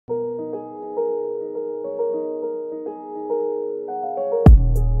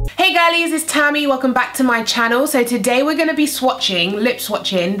girlies, it's Tammy. Welcome back to my channel. So today we're going to be lip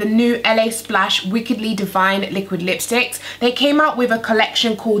swatching the new LA Splash Wickedly Divine liquid lipsticks. They came out with a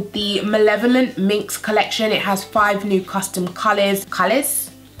collection called the Malevolent Minx collection. It has 5 new custom colors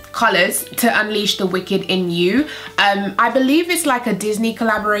to unleash the wicked in you. I believe it's like a Disney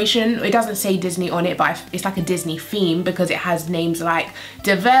collaboration. It doesn't say Disney on it, but it's like a Disney theme because it has names like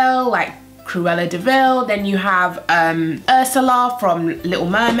Deville, like Cruella de Vil. Then you have Ursula from Little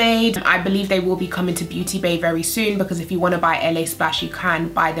Mermaid. I believe they will be coming to Beauty Bay very soon, because if you want to buy LA Splash, you can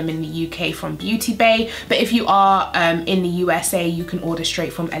buy them in the UK from Beauty Bay. But if you are in the USA, you can order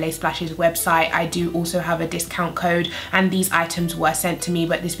straight from LA Splash's website. I do also have a discount code, and these items were sent to me,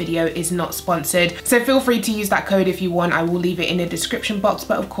 but this video is not sponsored. So feel free to use that code if you want. I will leave it in the description box,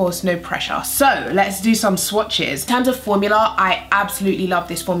 but of course, no pressure. So let's do some swatches. In terms of formula, I absolutely love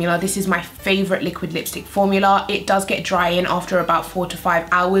this formula. This is my favorite liquid lipstick formula. It does get dry in after about 4 to 5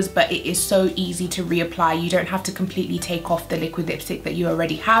 hours, but it is so easy to reapply. You don't have to completely take off the liquid lipstick that you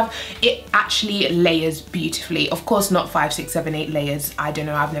already have. It actually layers beautifully. Of course, not 5, 6, 7, 8 layers. I don't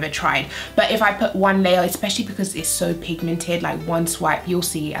know, I've never tried. But if I put one layer, especially because it's so pigmented, like one swipe, you'll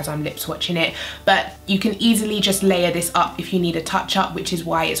see as I'm lip swatching it. But you can easily just layer this up if you need a touch up, which is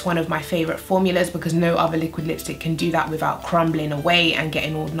why it's one of my favorite formulas, because no other liquid lipstick can do that without crumbling away and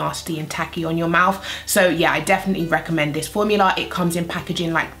getting all nasty and tacky on your mouth. So yeah, I definitely recommend this formula. It comes in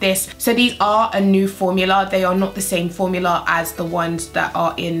packaging like this. So these are a new formula. They are not the same formula as the ones that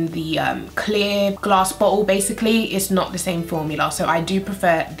are in the clear glass bottle. Basically, it's not the same formula. So I do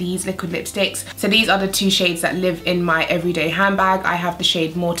prefer these liquid lipsticks. So these are the 2 shades that live in my everyday handbag. I have the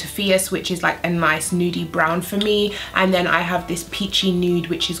shade Mortifius, which is like a nice nudie brown for me, and then I have this peachy nude,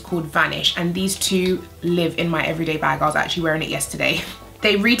 which is called Vanish, and these 2 live in my everyday bag. I was actually wearing it yesterday.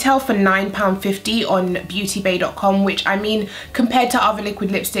 They retail for £9.50 on beautybay.com, which, I mean, compared to other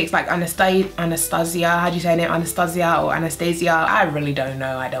liquid lipsticks like Anastasia, how do you say it? Anastasia or Anastasia? I really don't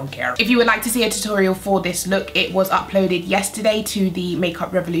know, I don't care. If you would like to see a tutorial for this look, it was uploaded yesterday to the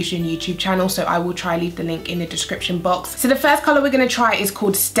Makeup Revolution YouTube channel, so I will try leave the link in the description box. So the first color we're gonna try is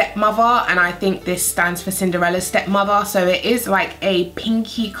called Stepmother, and I think this stands for Cinderella's stepmother. So it is like a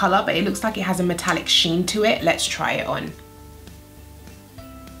pinky color, but it looks like it has a metallic sheen to it. Let's try it on.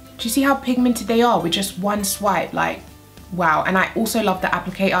 Do you see how pigmented they are with just one swipe? Like, wow. And I also love the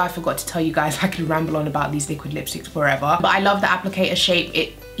applicator. I forgot to tell you guys, I could ramble on about these liquid lipsticks forever, but I love the applicator shape.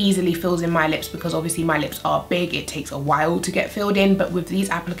 It easily fills in my lips because obviously my lips are big. It takes a while to get filled in, but with these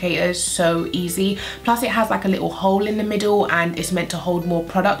applicators, so easy. Plus it has like a little hole in the middle, and it's meant to hold more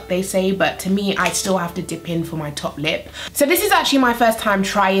product, they say, but to me, I still have to dip in for my top lip. So this is actually my first time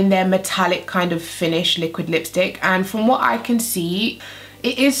trying their metallic kind of finish liquid lipstick, and from what I can see,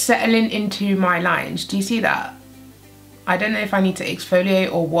 it is settling into my lines. Do you see that? I don't know if I need to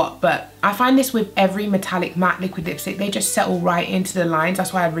exfoliate or what, but I find this with every metallic matte liquid lipstick, they just settle right into the lines.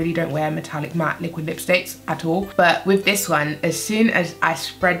 That's why I really don't wear metallic matte liquid lipsticks at all. But with this one, as soon as I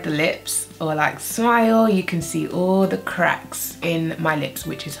spread the lips or like smile, you can see all the cracks in my lips,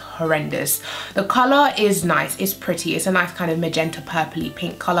 which is horrendous. The color is nice, it's pretty. It's a nice kind of magenta purpley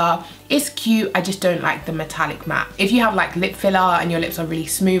pink color. It's cute, I just don't like the metallic matte. If you have like lip filler and your lips are really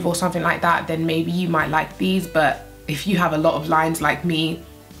smooth or something like that, then maybe you might like these, but if you have a lot of lines like me,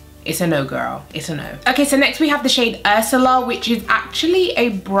 it's a no, girl, it's a no. Okay, so next we have the shade Ursula, which is actually a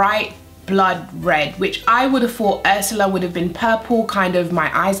bright blood red, which I would have thought Ursula would have been purple. Kind of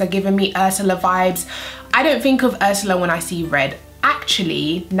my eyes are giving me Ursula vibes. I don't think of Ursula when I see red.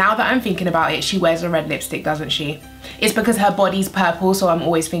 Actually, now that I'm thinking about it, she wears a red lipstick, doesn't she? It's because her body's purple, so I'm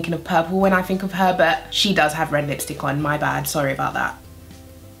always thinking of purple when I think of her, but she does have red lipstick on, my bad, sorry about that.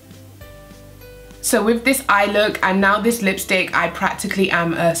 So with this eye look and now this lipstick, I practically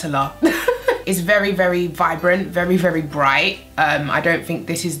am Ursula. It's very, very vibrant, very, very bright. I don't think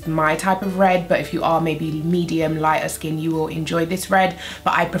this is my type of red, but if you are maybe medium, lighter skin, you will enjoy this red.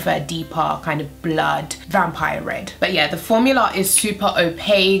 But I prefer deeper kind of blood, vampire red. But yeah, the formula is super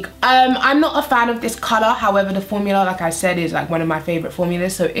opaque. I'm not a fan of this color. However, the formula, like I said, is like one of my favorite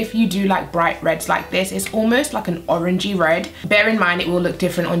formulas. So if you do like bright reds like this, it's almost like an orangey red. Bear in mind, it will look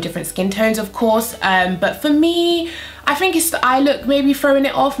different on different skin tones, of course. But for me, I think it's the eye look, maybe throwing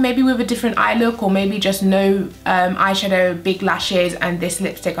it off, maybe with a different eye look, or maybe just no eyeshadow, big lashes, and this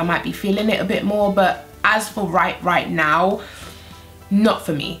lipstick I might be feeling it a bit more, but as for right now, not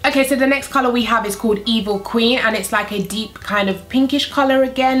for me. Okay, so the next color we have is called Evil Queen, and it's like a deep kind of pinkish color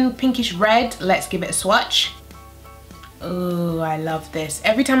again, pinkish red. Let's give it a swatch. Oh, I love this.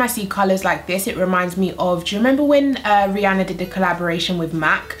 Every time I see colors like this, it reminds me of, do you remember when Rihanna did the collaboration with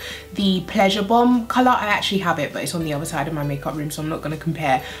MAC, the Pleasure Bomb color? I actually have it, but it's on the other side of my makeup room, so I'm not gonna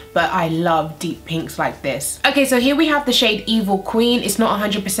compare, but I love deep pinks like this. Okay, so here we have the shade Evil Queen. It's not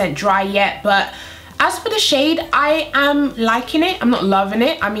 100% dry yet, but as for the shade, I am liking it. I'm not loving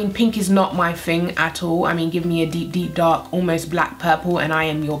it. I mean, pink is not my thing at all. I mean, give me a deep, deep dark, almost black purple, and I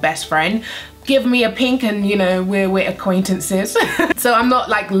am your best friend. Give me a pink and, you know, we're acquaintances. So I'm not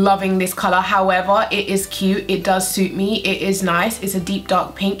like loving this color. However, it is cute. It does suit me. It is nice. It's a deep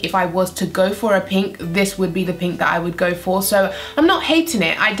dark pink. If I was to go for a pink, this would be the pink that I would go for. So I'm not hating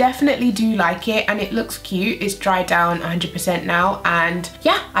it. I definitely do like it, and it looks cute. It's dried down 100% now, and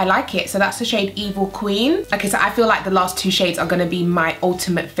yeah, I like it. So that's the shade Evil Queen. Okay, so I feel like the last two shades are gonna be my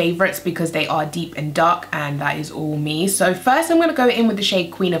ultimate favorites because they are deep and dark, and that is all me. So first I'm gonna go in with the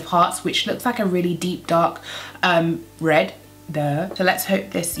shade Queen of Hearts, which looks like a really deep dark red. So let's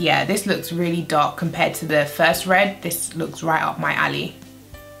hope this, yeah, this looks really dark compared to the first red. This looks right up my alley.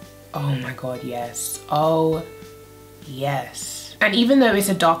 Oh my god, yes. Oh yes. And even though it's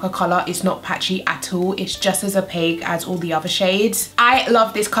a darker color, it's not patchy at all. It's just as opaque as all the other shades. I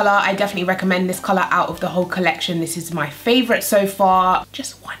love this color. I definitely recommend this color out of the whole collection. This is my favorite so far.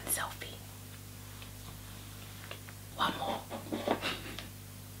 Just one selfie. One more.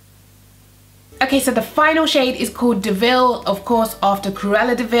 Okay, so the final shade is called DeVille, of course, after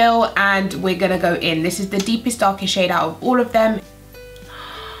Cruella DeVille, and we're gonna go in. This is the deepest, darkest shade out of all of them.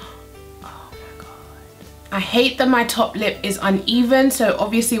 Oh my god. I hate that my top lip is uneven, so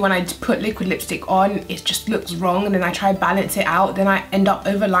obviously when I put liquid lipstick on, it just looks wrong, and then I try to balance it out, then I end up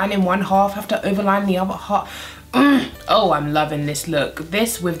overlining one half, have to overline the other half. Oh, I'm loving this look.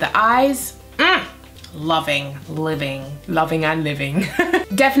 This with the eyes, loving, living, loving and living.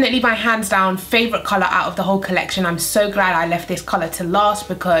 Definitely my hands down favorite color out of the whole collection. I'm so glad I left this color to last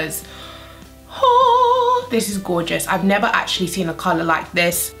because this is gorgeous. I've never actually seen a color like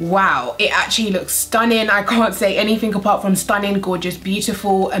this. Wow, it actually looks stunning. I can't say anything apart from stunning, gorgeous,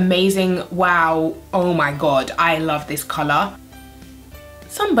 beautiful, amazing. Wow, oh my god, I love this color.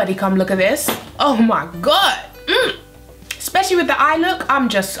 Somebody come look at this. Oh my god. Especially with the eye look, I'm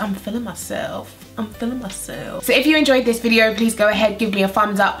feeling myself. I'm feeling myself. So if you enjoyed this video, please go ahead, give me a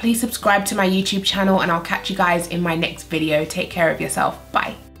thumbs up. Please subscribe to my YouTube channel, and I'll catch you guys in my next video. Take care of yourself.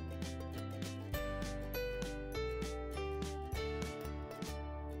 Bye.